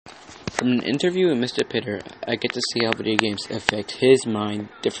From an interview with Mr. Pitter, I get to see how video games affect his mind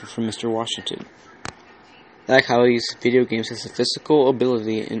different from Mr. Washington. Like how he uses video games as a physical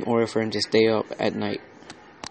ability in order for him to stay up at night.